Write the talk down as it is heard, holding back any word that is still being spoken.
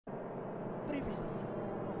fusillé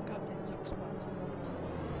en Cpt.Jokes par les autorités.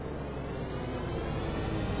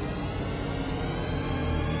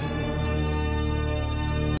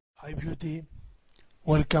 Hi beauty,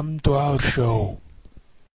 welcome to our show.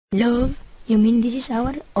 Love, you mean this is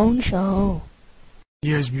our own show?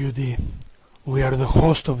 Yes beauty, we are the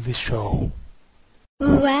host of this show.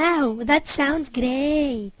 Wow, that sounds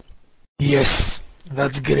great. Yes,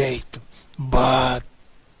 that's great, but...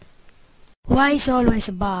 Why is always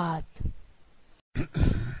but?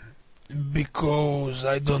 Because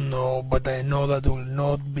I don't know, but I know that we'll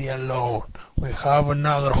not be alone. We have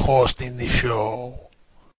another host in the show.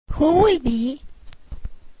 Who will be?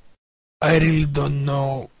 I really don't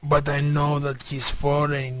know, but I know that he's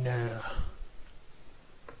foreigner.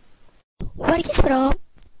 Where he's from?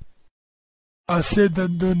 I said I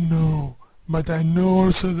don't know, but I know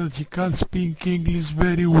also that he can't speak English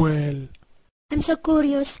very well. I'm so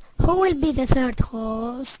curious. Who will be the third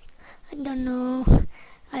host? I don't know.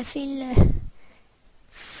 I feel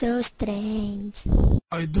so strange.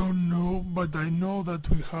 I don't know, but I know that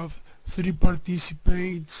we have 3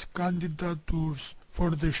 participants candidatures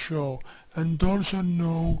for the show, and also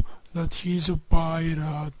know that he's a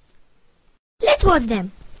pirate. Let's watch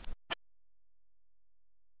them.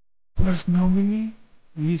 First nominee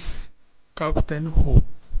is Captain Hook,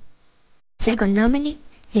 Second nominee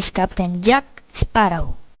is Captain Jack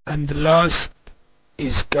Sparrow. and last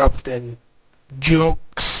is Captain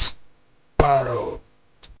Jokes Parrot.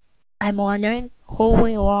 I'm wondering who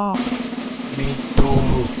will win. Me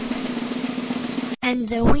too. And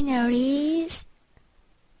the winner is...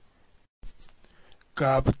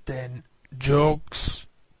 Captain Jokes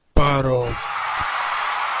Parrot.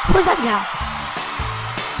 Who's that guy?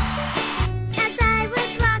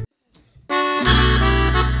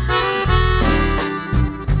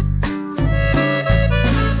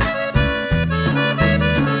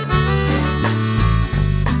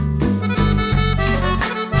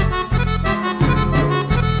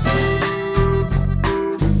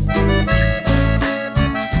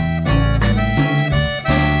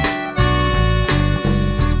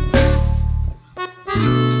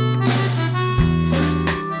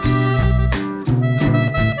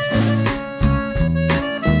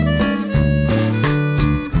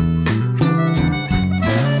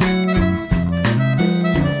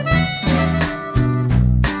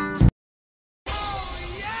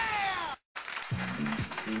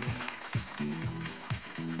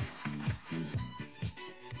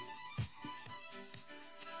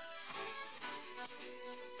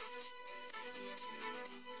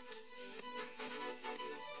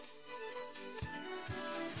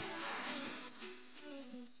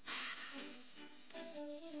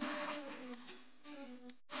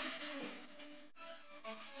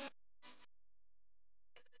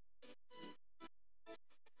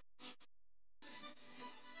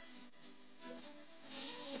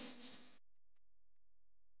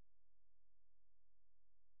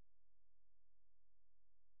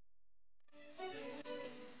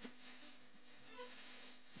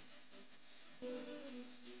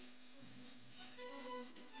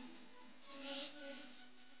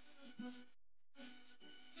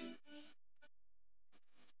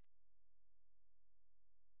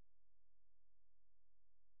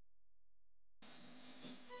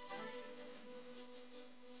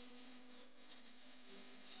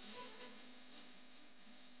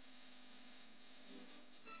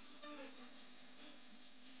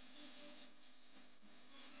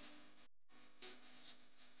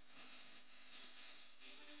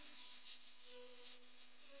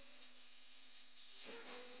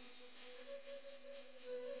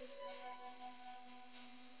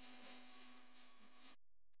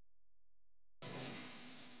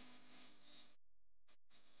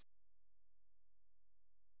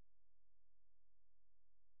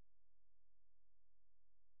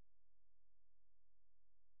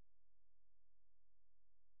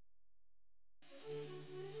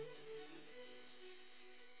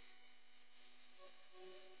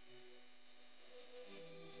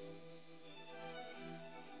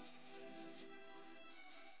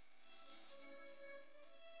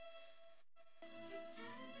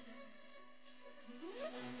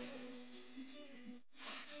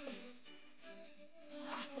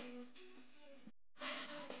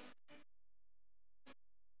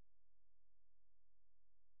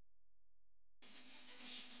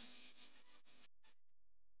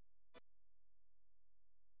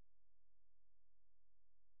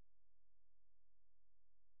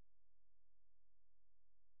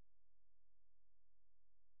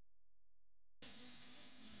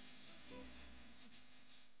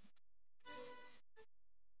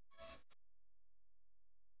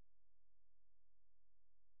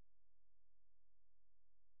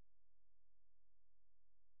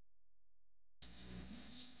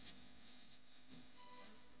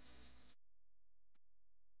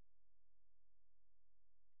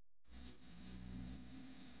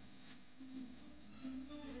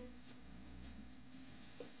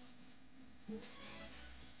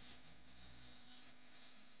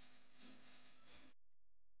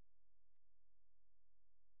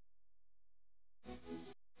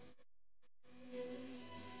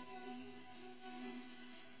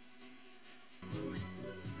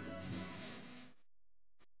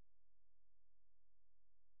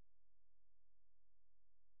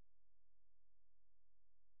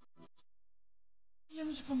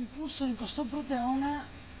 τους κωμικούς στον 21ο αιώνα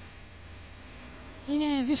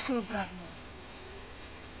είναι δύσκολο πράγμα.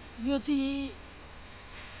 Διότι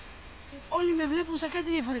όλοι με βλέπουν σαν κάτι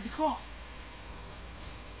διαφορετικό.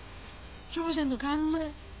 Και όπως δεν το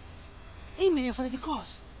κάνουμε, είμαι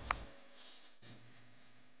διαφορετικός.